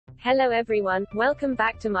Hello everyone, welcome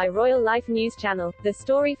back to my Royal Life News channel. The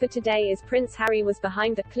story for today is Prince Harry was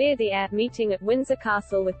behind the Clear the Air meeting at Windsor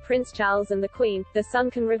Castle with Prince Charles and the Queen, The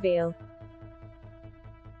Sun can reveal.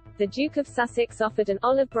 The Duke of Sussex offered an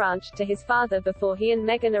olive branch to his father before he and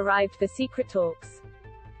Meghan arrived for secret talks.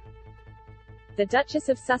 The Duchess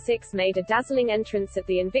of Sussex made a dazzling entrance at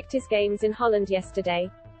the Invictus Games in Holland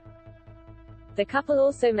yesterday. The couple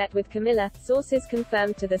also met with Camilla. Sources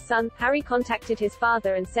confirmed to The Sun. Harry contacted his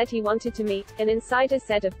father and said he wanted to meet, an insider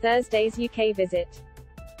said of Thursday's UK visit.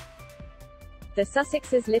 The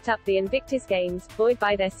Sussexes lit up the Invictus Games, buoyed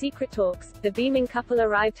by their secret talks. The beaming couple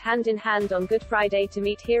arrived hand in hand on Good Friday to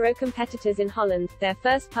meet hero competitors in Holland, their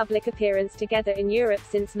first public appearance together in Europe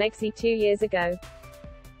since Megxi 2 years ago.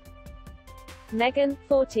 Meghan,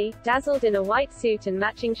 40, dazzled in a white suit and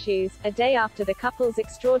matching shoes, a day after the couple's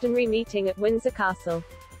extraordinary meeting at Windsor Castle.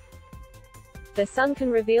 The Sun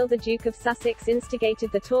can reveal the Duke of Sussex instigated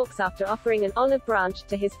the talks after offering an olive branch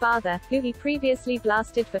to his father, who he previously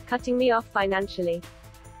blasted for cutting me off financially.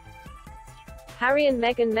 Harry and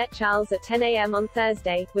Meghan met Charles at 10 a.m. on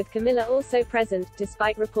Thursday, with Camilla also present,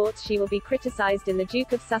 despite reports she will be criticized in the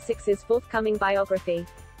Duke of Sussex's forthcoming biography.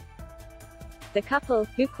 The couple,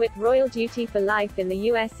 who quit royal duty for life in the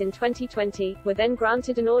US in 2020, were then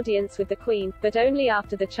granted an audience with the Queen, but only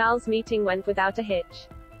after the Charles meeting went without a hitch.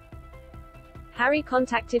 Harry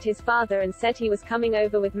contacted his father and said he was coming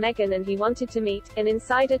over with Meghan and he wanted to meet, an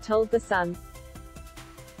insider told The Sun.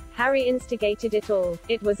 Harry instigated it all.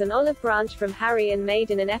 It was an olive branch from Harry and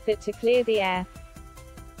made in an effort to clear the air.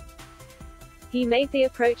 He made the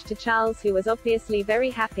approach to Charles, who was obviously very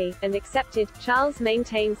happy, and accepted. Charles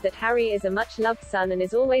maintains that Harry is a much-loved son and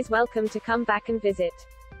is always welcome to come back and visit.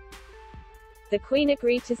 The Queen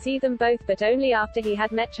agreed to see them both, but only after he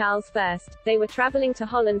had met Charles first. They were traveling to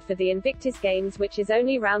Holland for the Invictus Games, which is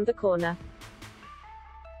only round the corner.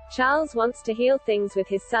 Charles wants to heal things with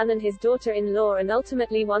his son and his daughter-in-law and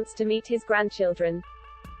ultimately wants to meet his grandchildren.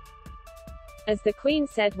 As the Queen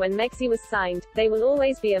said when Megxi was signed, they will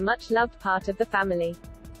always be a much-loved part of the family.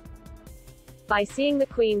 By seeing the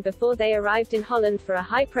Queen before they arrived in Holland for a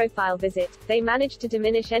high-profile visit, they managed to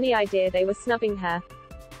diminish any idea they were snubbing her.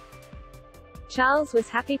 Charles was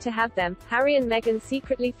happy to have them. Harry and Meghan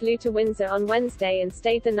secretly flew to Windsor on Wednesday and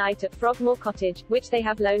stayed the night at Frogmore Cottage, which they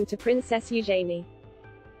have loaned to Princess Eugenie.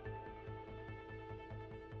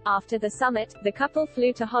 After the summit, the couple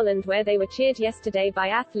flew to Holland where they were cheered yesterday by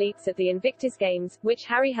athletes at the Invictus Games, which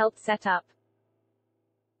Harry helped set up.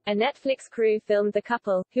 A Netflix crew filmed the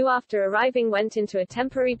couple, who after arriving went into a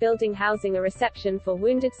temporary building housing a reception for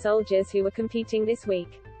wounded soldiers who were competing this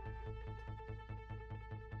week.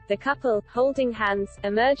 The couple, holding hands,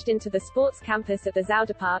 emerged into the sports campus at the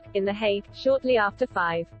Zuiderpark, in The Hague, shortly after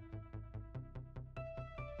 5:30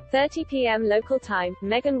 p.m. local time.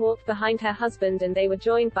 Meghan walked behind her husband and they were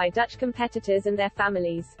joined by Dutch competitors and their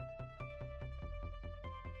families.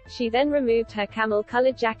 She then removed her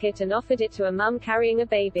camel-colored jacket and offered it to a mum carrying a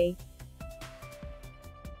baby.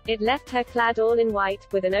 It left her clad all in white,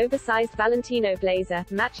 with an oversized Valentino blazer,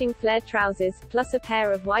 matching flared trousers, plus a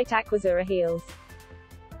pair of white Aquazzura heels.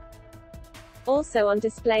 Also on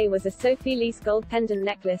display was a Sophie Elise gold pendant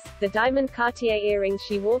necklace, the diamond Cartier earrings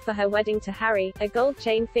she wore for her wedding to Harry, a gold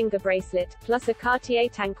chain finger bracelet, plus a Cartier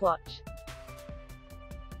tank watch.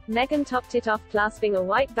 Meghan topped it off clasping a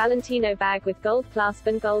white Valentino bag with gold clasp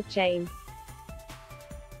and gold chain.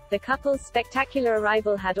 The couple's spectacular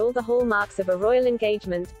arrival had all the hallmarks of a royal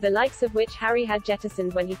engagement, the likes of which Harry had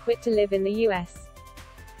jettisoned when he quit to live in the US.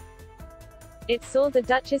 It saw the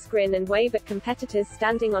Duchess grin and wave at competitors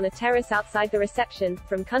standing on a terrace outside the reception,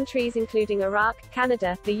 from countries including Iraq,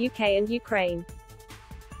 Canada, the UK and Ukraine.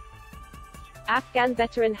 Afghan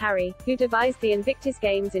veteran Harry, who devised the Invictus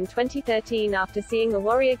Games in 2013 after seeing the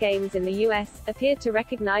Warrior Games in the US, appeared to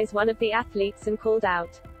recognize one of the athletes and called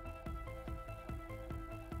out.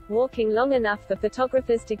 Walking long enough for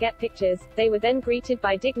photographers to get pictures, they were then greeted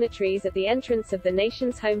by dignitaries at the entrance of the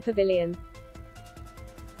nation's home pavilion.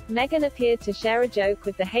 Meghan appeared to share a joke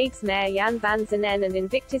with The Hague's Mayor Jan van Zanen and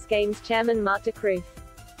Invictus Games chairman Mark de Cruyff.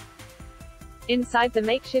 Inside the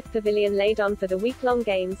makeshift pavilion laid on for the week-long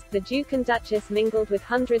games, the Duke and Duchess mingled with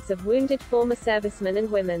hundreds of wounded former servicemen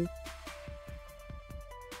and women.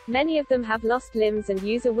 Many of them have lost limbs and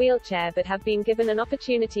use a wheelchair but have been given an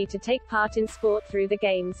opportunity to take part in sport through the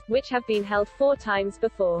games, which have been held 4 times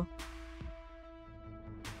before.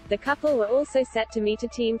 The couple were also set to meet a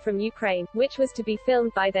team from Ukraine, which was to be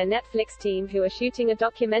filmed by their Netflix team who are shooting a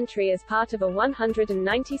documentary as part of a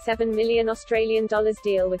 $197 million Australian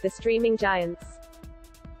deal with the streaming giants.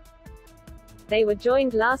 They were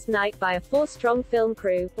joined last night by a 4-strong film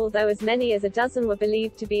crew, although as many as a dozen were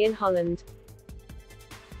believed to be in Holland.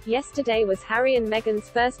 Yesterday was Harry and Meghan's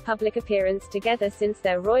first public appearance together since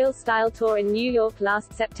their royal-style tour in New York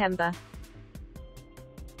last September.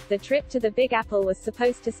 The trip to the Big Apple was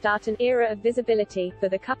supposed to start an era of visibility for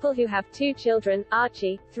the couple who have 2 children,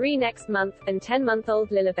 Archie, 3 next month, and 10-month-old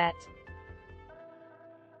Lilibet.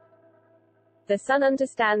 The Sun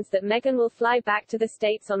understands that Meghan will fly back to the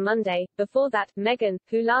States on Monday. Before that, Meghan,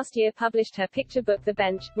 who last year published her picture book The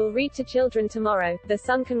Bench, will read to children tomorrow, The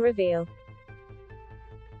Sun can reveal.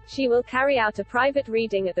 She will carry out a private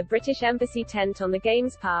reading at the British Embassy tent on the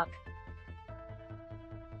Games Park.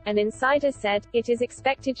 An insider said, "It is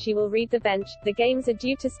expected she will read The Bench." The games are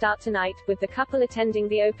due to start tonight, with the couple attending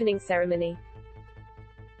the opening ceremony.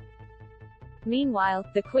 Meanwhile,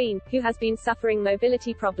 the Queen, who has been suffering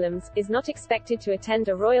mobility problems, is not expected to attend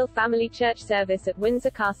a royal family church service at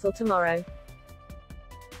Windsor Castle tomorrow.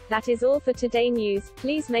 That is all for Today News.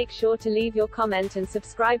 Please make sure to leave your comment and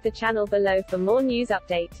subscribe the channel below for more news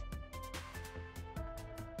update.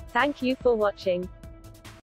 Thank you for watching.